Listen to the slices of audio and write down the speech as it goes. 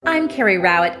I'm Kerry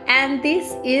Rowett, and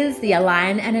this is the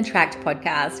Align and Attract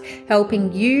podcast,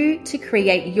 helping you to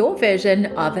create your version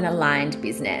of an aligned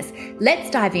business. Let's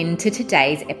dive into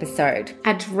today's episode,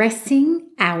 addressing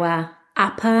our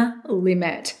upper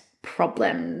limit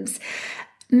problems.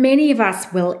 Many of us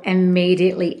will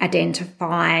immediately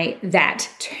identify that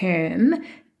term,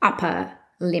 upper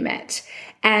limit,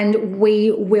 and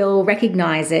we will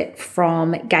recognize it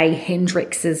from Gay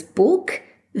Hendricks' book,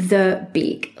 The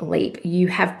Big Leap. You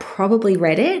have probably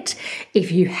read it.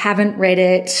 If you haven't read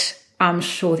it, I'm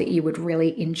sure that you would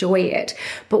really enjoy it.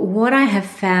 But what I have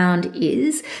found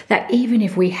is that even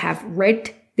if we have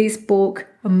read this book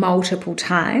multiple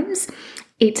times,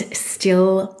 it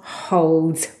still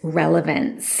holds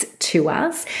relevance to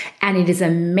us, and it is a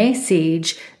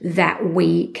message that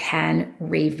we can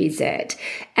revisit.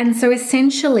 And so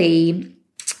essentially,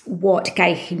 what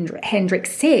Gay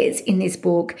Hendricks says in this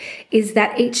book is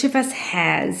that each of us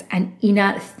has an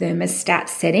inner thermostat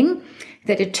setting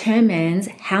that determines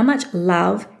how much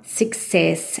love,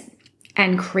 success,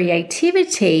 and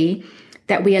creativity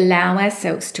that we allow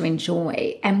ourselves to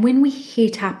enjoy. And when we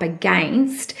hit up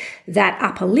against that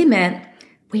upper limit,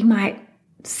 we might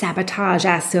sabotage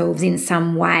ourselves in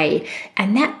some way.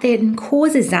 And that then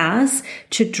causes us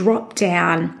to drop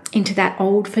down into that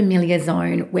old familiar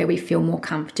zone where we feel more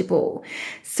comfortable.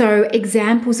 So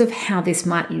examples of how this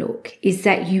might look is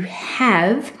that you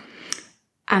have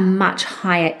a much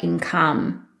higher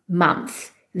income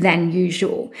month than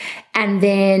usual. And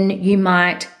then you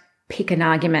might pick an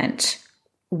argument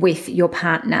with your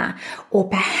partner, or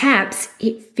perhaps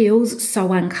it feels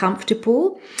so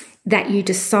uncomfortable that you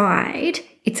decide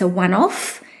it's a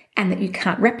one-off and that you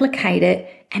can't replicate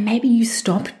it, and maybe you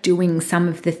stop doing some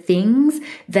of the things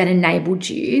that enabled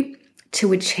you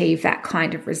to achieve that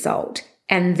kind of result.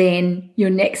 And then your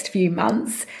next few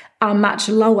months are much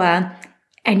lower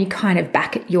and you're kind of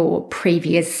back at your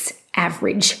previous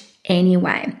average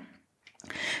anyway.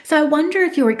 So I wonder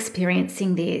if you're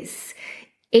experiencing this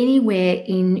anywhere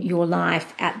in your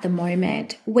life at the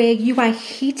moment where you are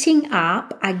hitting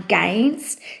up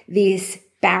against this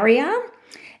barrier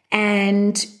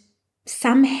and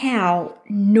somehow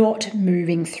not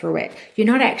moving through it. You're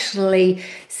not actually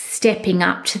stepping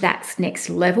up to that next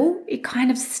level. You're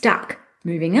kind of stuck,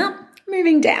 moving up,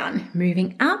 moving down,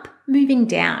 moving up, moving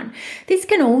down. This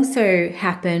can also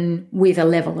happen with a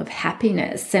level of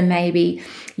happiness. So maybe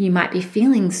you might be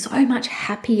feeling so much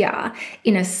happier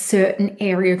in a certain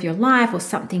area of your life, or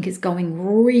something is going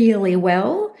really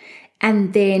well,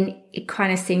 and then it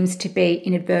kind of seems to be,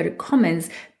 in inverted commas,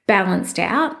 balanced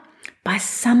out by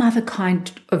some other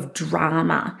kind of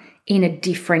drama in a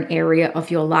different area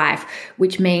of your life,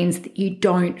 which means that you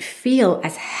don't feel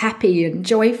as happy and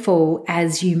joyful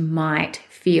as you might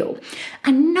feel.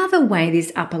 Another way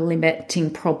this upper limiting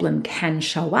problem can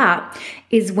show up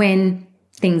is when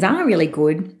things are really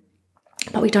good,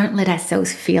 but we don't let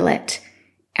ourselves feel it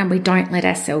and we don't let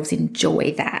ourselves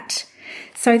enjoy that.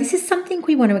 So this is something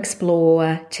we want to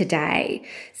explore today.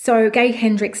 So Gay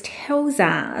Hendricks tells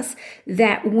us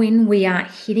that when we are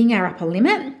hitting our upper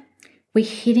limit, we're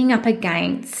hitting up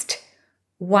against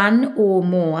one or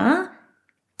more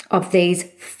of these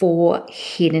 4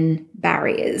 hidden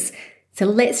barriers. So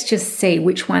let's just see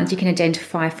which ones you can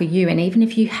identify for you. And even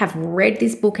if you have read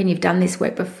this book and you've done this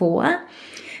work before,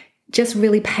 just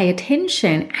really pay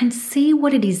attention and see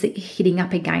what it is that you're hitting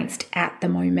up against at the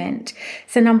moment.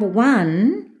 So number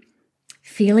 1,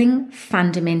 feeling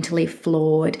fundamentally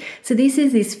flawed. So this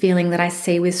is this feeling that I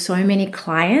see with so many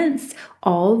clients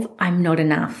of I'm not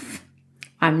enough.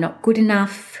 I'm not good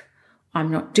enough. I'm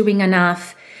not doing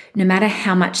enough. No matter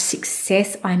how much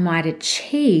success I might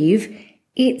achieve,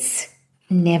 it's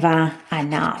never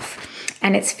enough.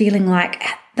 And it's feeling like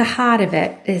at the heart of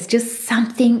it, there's just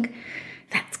something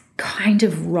that's kind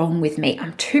of wrong with me.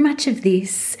 I'm too much of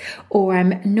this, or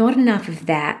I'm not enough of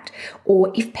that.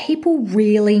 Or if people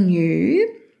really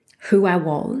knew who I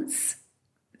was,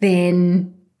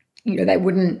 then, they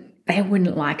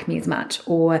wouldn't like me as much,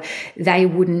 or they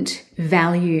wouldn't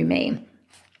value me.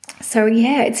 So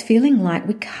yeah, it's feeling like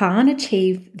we can't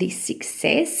achieve this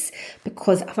success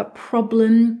because of a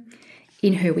problem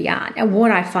in who we are. And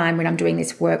what I find when I'm doing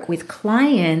this work with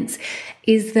clients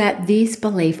is that this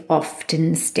belief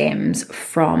often stems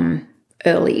from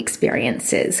early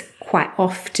experiences, quite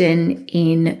often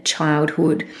in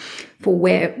childhood, for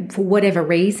whatever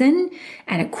reason.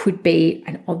 And it could be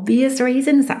an obvious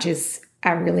reason, such as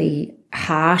a really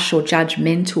harsh or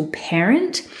judgmental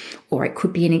parent, or it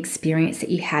could be an experience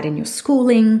that you had in your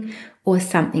schooling or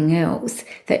something else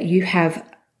that you have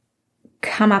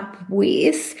come up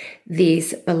with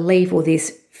this belief or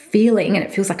this feeling, and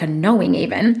it feels like a knowing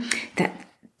even, that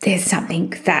there's something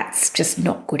that's just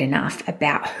not good enough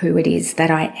about who it is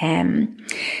that I am.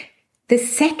 The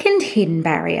second hidden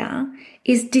barrier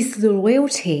is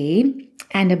disloyalty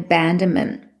and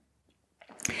abandonment.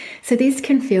 So this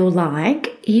can feel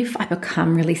like if I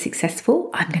become really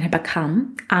successful, I'm going to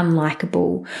become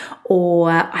unlikable, or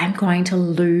I'm going to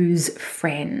lose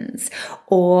friends,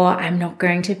 or I'm not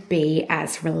going to be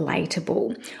as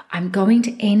relatable. I'm going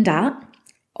to end up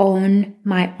on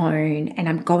my own and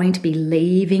I'm going to be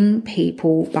leaving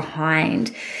people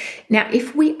behind. Now,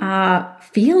 if we are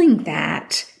feeling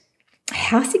that,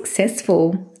 how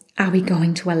successful are we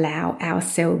going to allow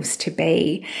ourselves to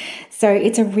be? So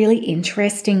it's a really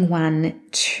interesting one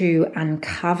to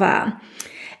uncover.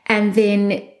 And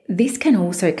then this can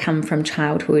also come from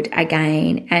childhood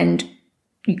again, and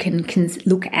you can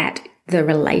look at the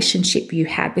relationship you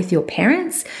had with your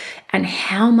parents and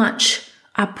how much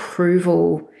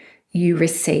approval you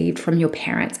received from your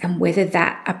parents, and whether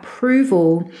that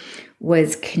approval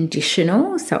was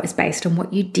conditional, so it was based on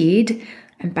what you did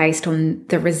and based on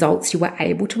the results you were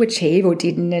able to achieve or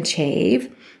didn't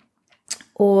achieve.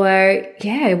 Or,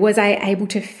 was I able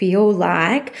to feel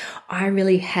like I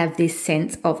really have this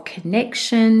sense of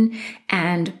connection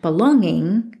and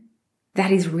belonging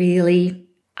that is really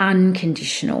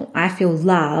unconditional? I feel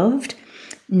loved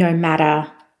no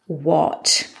matter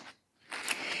what.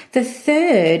 The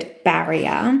third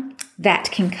barrier that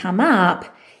can come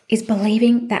up is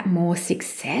believing that more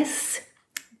success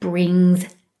brings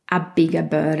a bigger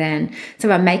burden. So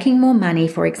if I'm making more money,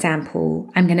 for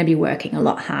example, I'm going to be working a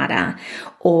lot harder,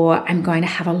 or I'm going to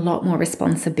have a lot more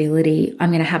responsibility.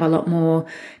 I'm going to have a lot more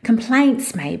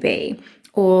complaints maybe,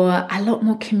 or a lot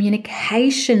more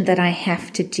communication that I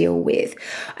have to deal with.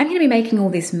 I'm going to be making all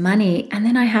this money, and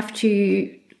then I have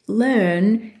to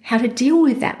learn how to deal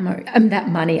with that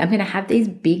money. I'm going to have these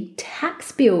big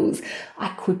tax bills. I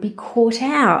could be caught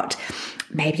out.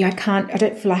 Maybe I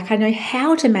don't feel like I know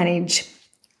how to manage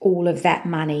all of that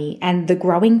money and the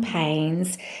growing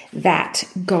pains that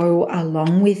go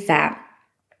along with that.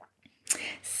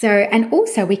 So, and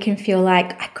also we can feel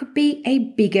like I could be a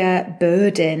bigger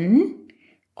burden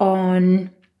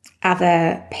on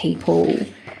other people.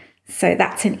 So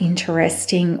that's an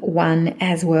interesting one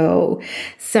as well.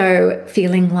 So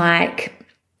feeling like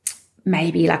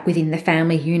maybe like within the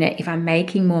family unit, if I'm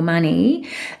making more money,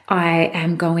 I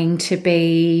am going to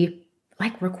be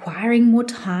like requiring more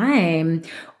time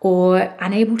or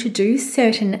unable to do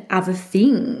certain other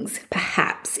things.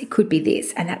 Perhaps it could be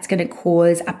this, and that's going to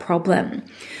cause a problem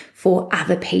for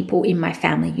other people in my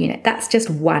family unit. That's just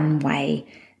one way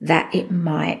that it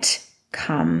might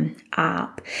come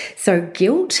up. So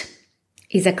guilt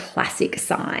is a classic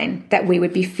sign that we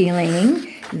would be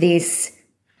feeling this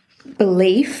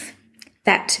belief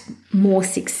that more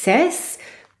success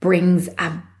brings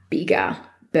a bigger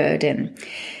burden.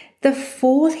 The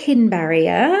fourth hidden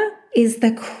barrier is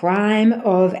the crime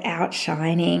of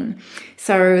outshining.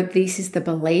 So this is the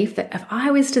belief that if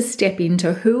I was to step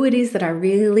into who it is that I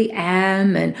really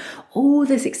am and all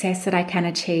the success that I can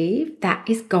achieve, that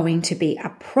is going to be a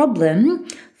problem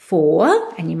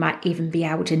for, and you might even be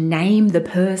able to name the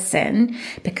person,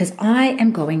 because I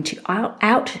am going to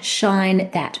outshine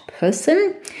that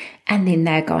person, and then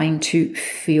they're going to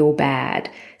feel bad.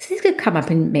 So this could come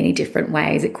up in many different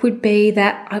ways. It could be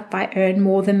that if I earn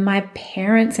more than my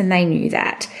parents and they knew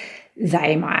that,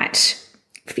 they might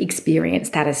experience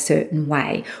that a certain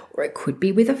way. Or it could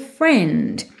be with a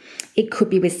friend. It could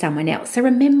be with someone else. So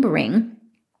remembering,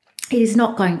 it is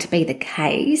not going to be the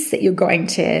case that you're going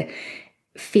to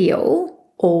feel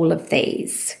all of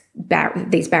these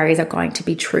barriers are going to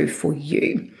be true for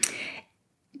you.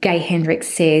 Gay Hendricks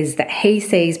says that he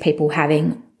sees people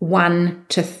having 1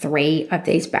 to 3 of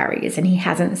these barriers, and he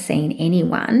hasn't seen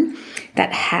anyone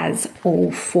that has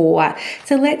all 4.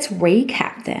 So let's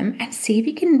recap them and see if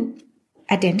you can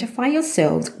identify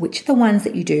yourselves which are the ones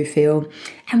that you do feel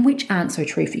and which aren't so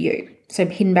true for you. So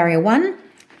hidden barrier 1,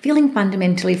 feeling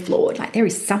fundamentally flawed, like there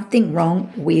is something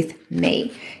wrong with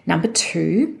me. Number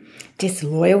 2,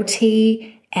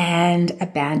 disloyalty and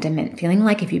abandonment, feeling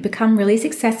like if you become really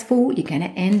successful, you're going to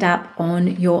end up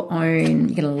on your own.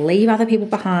 You're going to leave other people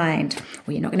behind,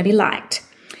 or you're not going to be liked.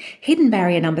 Hidden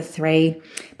barrier number 3,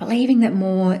 believing that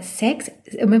more success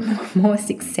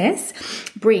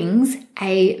brings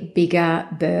a bigger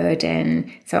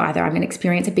burden. So either I'm going to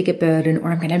experience a bigger burden,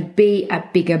 or I'm going to be a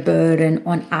bigger burden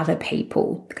on other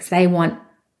people because they might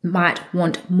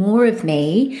want more of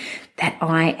me that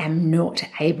I am not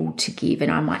able to give,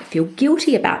 and I might feel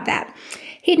guilty about that.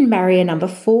 Hidden barrier number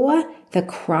 4, the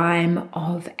crime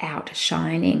of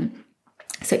outshining.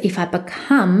 So if I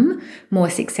become more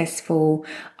successful,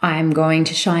 I'm going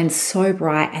to shine so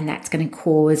bright, and that's going to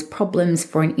cause problems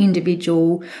for an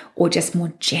individual or just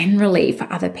more generally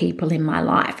for other people in my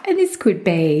life. And this could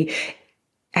be,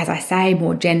 as I say,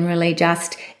 more generally,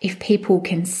 just if people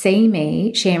can see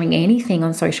me sharing anything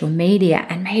on social media,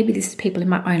 and maybe this is people in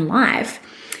my own life,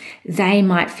 they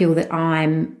might feel that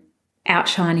I'm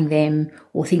outshining them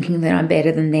or thinking that I'm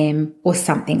better than them or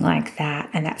something like that.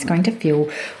 And that's going to feel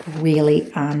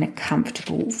really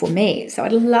uncomfortable for me. So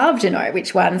I'd love to know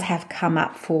which ones have come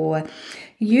up for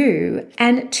you.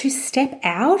 And to step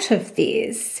out of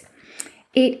this,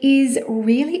 it is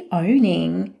really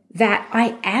owning that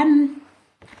I am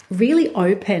really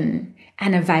open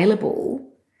and available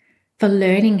for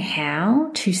learning how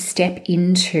to step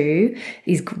into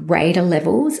these greater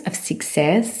levels of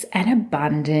success and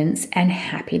abundance and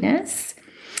happiness,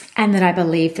 and that I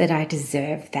believe that I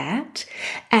deserve that,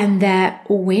 and that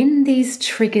when these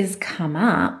triggers come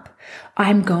up,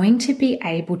 I'm going to be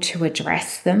able to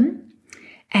address them,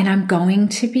 and I'm going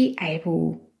to be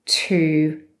able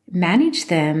to manage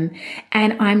them,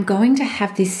 and I'm going to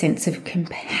have this sense of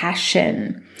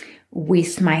compassion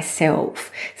with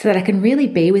myself so that I can really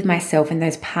be with myself and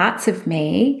those parts of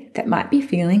me that might be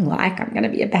feeling like I'm going to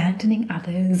be abandoning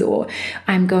others, or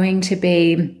I'm going to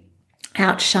be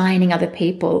outshining other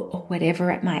people, or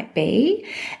whatever it might be,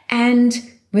 and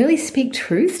really speak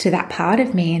truth to that part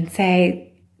of me and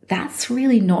say, that's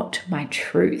really not my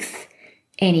truth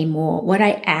anymore. What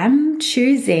I am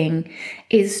choosing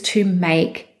is to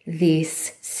make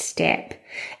this step,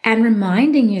 and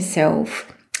reminding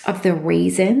yourself of the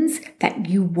reasons that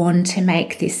you want to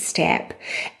make this step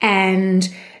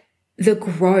and the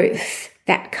growth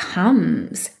that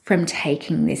comes from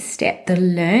taking this step, the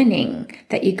learning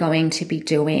that you're going to be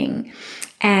doing.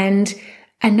 And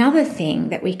another thing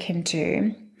that we can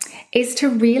do is to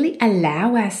really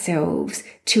allow ourselves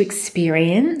to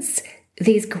experience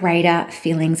these greater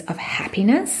feelings of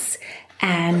happiness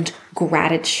and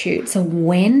gratitude. So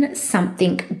when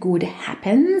something good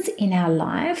happens in our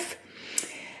life,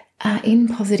 in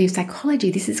positive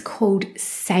psychology, this is called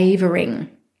savoring.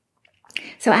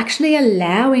 So actually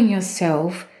allowing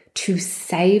yourself to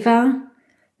savor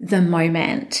the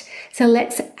moment. So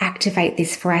let's activate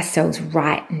this for ourselves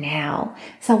right now.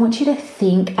 So I want you to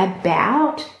think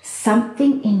about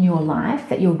something in your life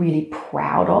that you're really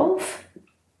proud of,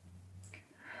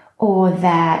 or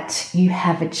that you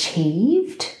have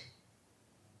achieved,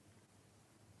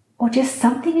 or just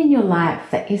something in your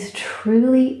life that is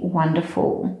truly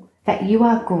wonderful, that you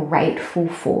are grateful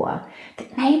for,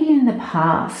 that maybe in the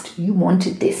past you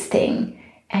wanted this thing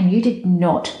and you did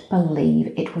not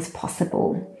believe it was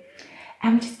possible.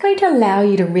 And we're just going to allow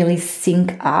you to really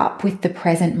sync up with the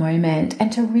present moment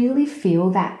and to really feel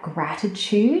that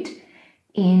gratitude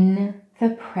in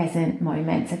the present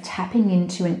moment. So tapping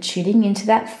into and tuning into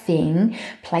that thing,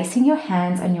 placing your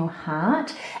hands on your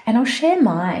heart. And I'll share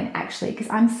mine actually, because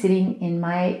I'm sitting in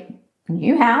my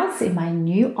new house, in my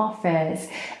new office,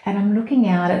 and I'm looking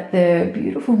out at the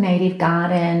beautiful native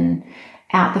garden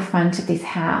out the front of this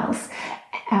house,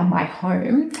 my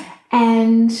home.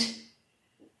 And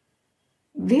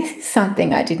this is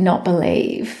something I did not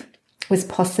believe was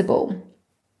possible.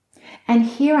 And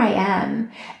here I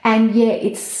am. And yeah,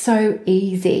 it's so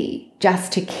easy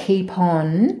just to keep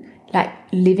on like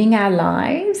living our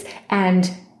lives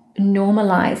and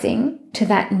normalizing to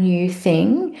that new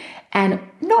thing, and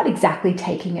not exactly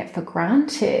taking it for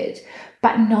granted,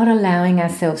 but not allowing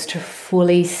ourselves to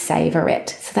fully savor it.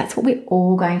 So that's what we're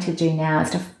all going to do now,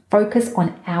 is to focus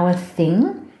on our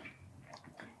thing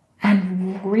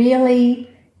and really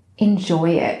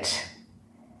enjoy it.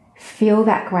 Feel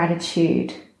that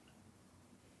gratitude.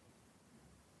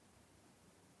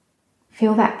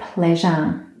 Feel that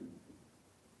pleasure.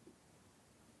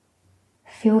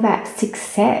 Feel that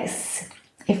success,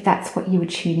 if that's what you were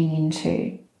tuning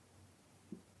into.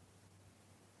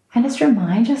 And just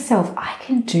remind yourself, I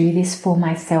can do this for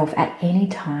myself at any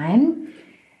time.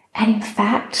 And in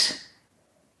fact,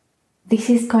 this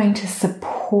is going to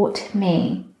support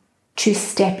me to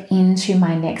step into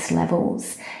my next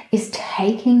levels, is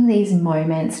taking these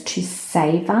moments to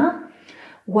savor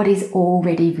what is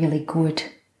already really good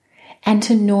and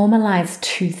to normalize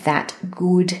to that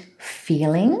good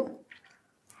feeling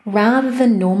rather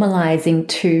than normalizing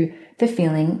to the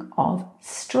feeling of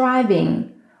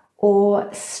striving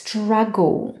or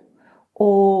struggle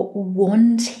or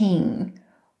wanting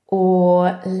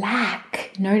or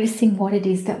lack, noticing what it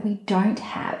is that we don't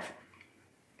have.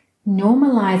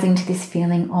 Normalizing to this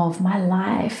feeling of my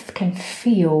life can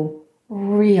feel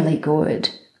really good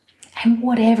And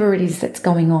whatever it is that's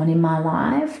going on in my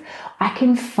life, I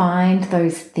can find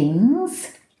those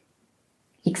things,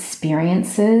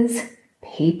 experiences,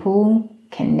 people,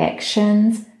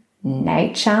 connections,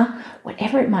 nature,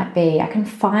 whatever it might be. I can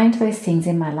find those things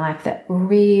in my life that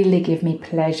really give me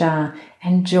pleasure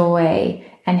and joy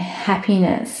and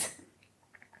happiness.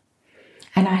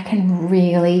 And I can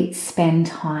really spend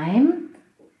time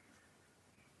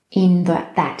in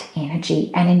that energy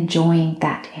and enjoying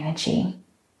that energy.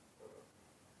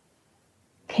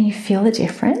 Can you feel the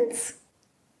difference?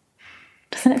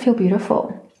 Doesn't it feel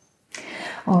beautiful?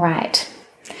 All right.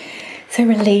 So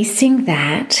releasing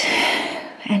that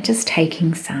and just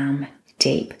taking some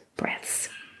deep breaths.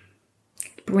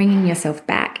 Bringing yourself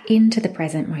back into the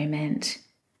present moment.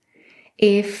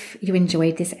 If you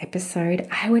enjoyed this episode,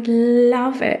 I would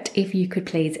love it if you could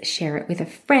please share it with a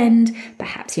friend.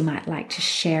 Perhaps you might like to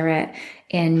share it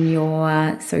in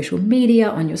your social media,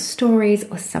 on your stories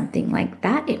or something like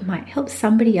that. It might help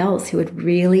somebody else who would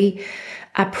really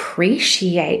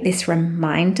appreciate this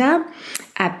reminder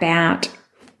about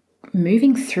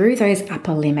moving through those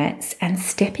upper limits and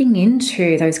stepping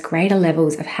into those greater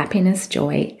levels of happiness,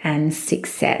 joy, and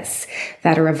success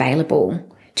that are available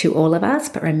to all of us,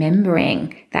 but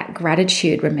remembering that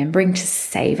gratitude, remembering to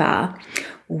savor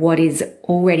what is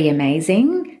already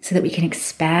amazing so that we can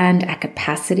expand our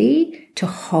capacity to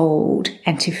hold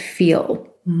and to feel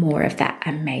more of that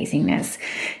amazingness.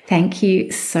 Thank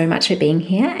you so much for being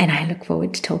here, and I look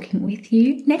forward to talking with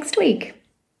you next week.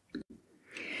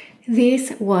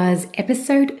 This was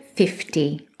episode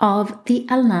 50 of the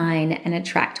Align and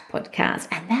Attract podcast,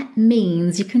 and that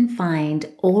means you can find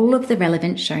all of the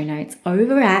relevant show notes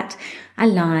over at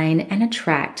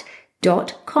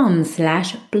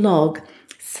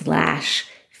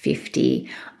alignandattract.com/blog/50.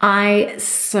 I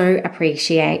so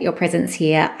appreciate your presence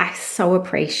here. I so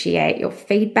appreciate your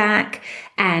feedback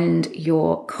and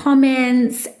your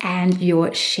comments and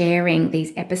your sharing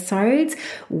these episodes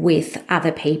with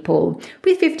other people.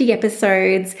 With 50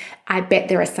 episodes, I bet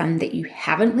there are some that you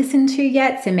haven't listened to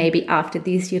yet. So maybe after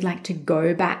this, you'd like to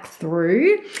go back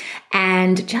through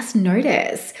and just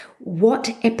notice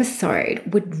what episode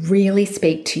would really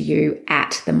speak to you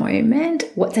at the moment.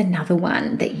 What's another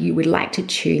one that you would like to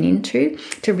tune into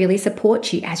to really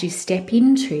support you as you step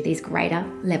into these greater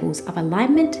levels of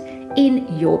alignment in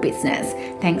your business.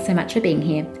 Thanks so much for being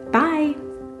here. Bye.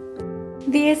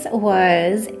 This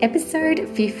was episode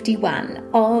 51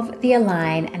 of the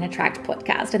Align and Attract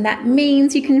podcast, and that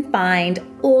means you can find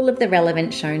all of the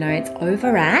relevant show notes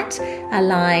over at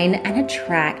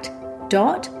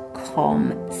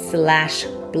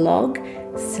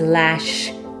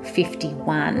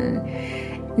alignandattract.com/blog/51.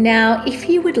 Now, if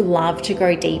you would love to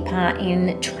go deeper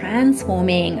in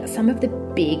transforming some of the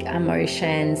big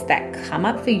emotions that come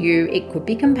up for you, it could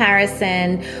be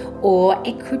comparison, or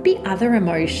it could be other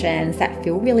emotions that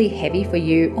feel really heavy for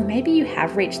you, or maybe you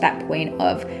have reached that point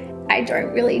of, I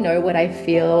don't really know what I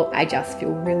feel, I just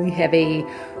feel really heavy,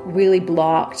 really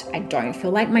blocked, I don't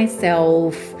feel like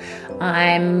myself,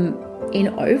 I'm in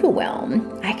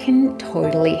overwhelm. I can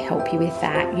totally help you with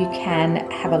that. You can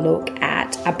have a look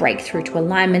at a breakthrough to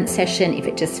alignment session if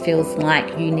it just feels like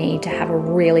you need to have a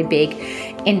really big,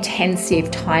 intensive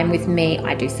time with me.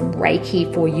 I do some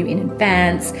Reiki for you in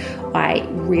advance. I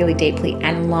really deeply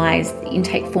analyze the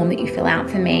intake form that you fill out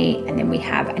for me, and then we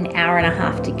have an hour and a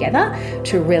half together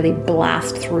to really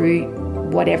blast through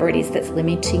whatever it is that's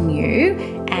limiting you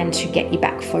and to get you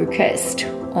back focused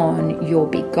on your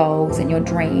big goals and your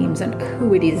dreams and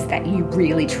who it is that you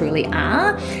really truly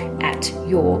are at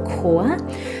your core.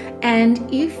 And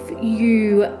if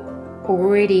you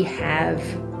already have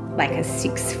like a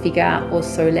 6-figure or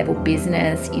so level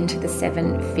business into the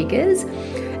 7 figures,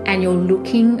 and you're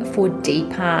looking for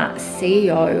deeper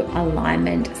CEO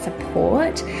alignment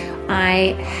support,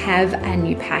 I have a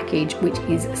new package which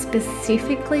is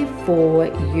specifically for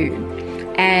you.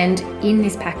 And in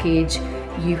this package,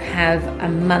 you have a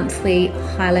monthly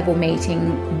high-level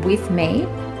meeting with me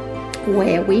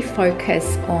where we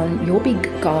focus on your big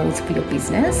goals for your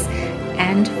business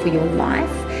and for your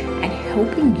life, and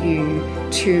helping you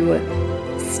to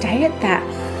stay at that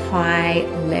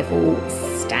high-level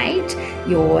state,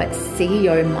 your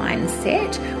CEO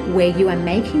mindset, where you are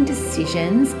making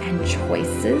decisions and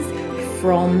choices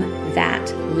from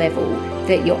that level,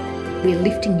 that we're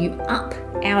lifting you up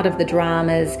out of the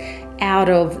dramas, out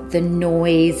of the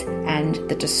noise and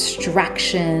the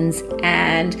distractions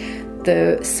and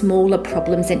the smaller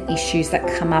problems and issues that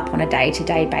come up on a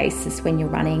day-to-day basis when you're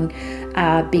running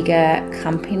a bigger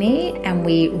company. And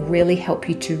we really help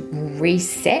you to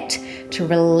reset, to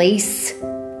release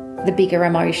the bigger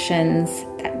emotions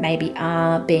that maybe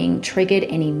are being triggered,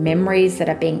 any memories that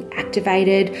are being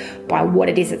activated by what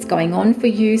it is that's going on for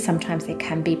you. Sometimes there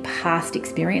can be past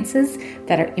experiences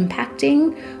that are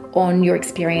impacting on your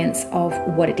experience of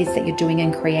what it is that you're doing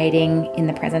and creating in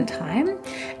the present time.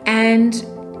 And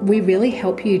we really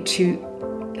help you to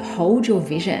hold your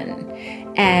vision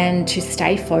and to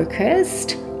stay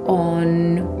focused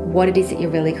on what it is that you're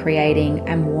really creating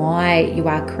and why you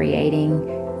are creating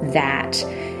that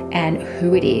and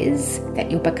who it is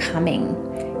that you're becoming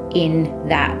in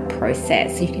that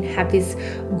process. So you can have this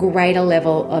greater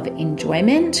level of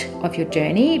enjoyment of your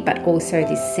journey, but also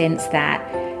this sense that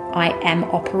I am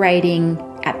operating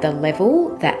at the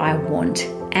level that I want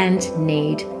and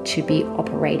need to be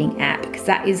operating at, because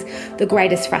that is the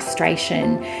greatest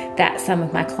frustration that some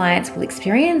of my clients will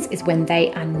experience, is when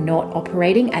they are not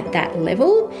operating at that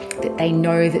level that they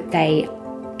know that they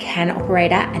can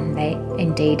operate at and they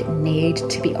indeed need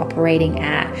to be operating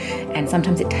at. And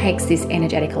sometimes it takes this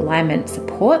energetic alignment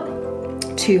support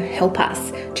to help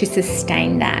us to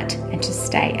sustain that and to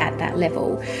stay at that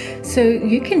level. So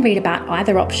you can read about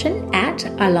either option at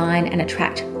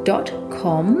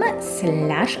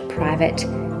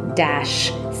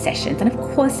alignandattract.com/private-sessions. And of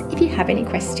course, if you have any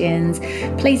questions,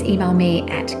 please email me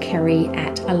at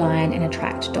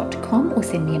kerry@alignandattract.com or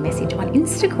send me a message on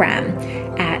Instagram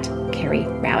at Kerry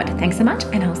Rowett. Thanks so much,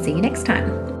 and I'll see you next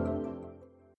time.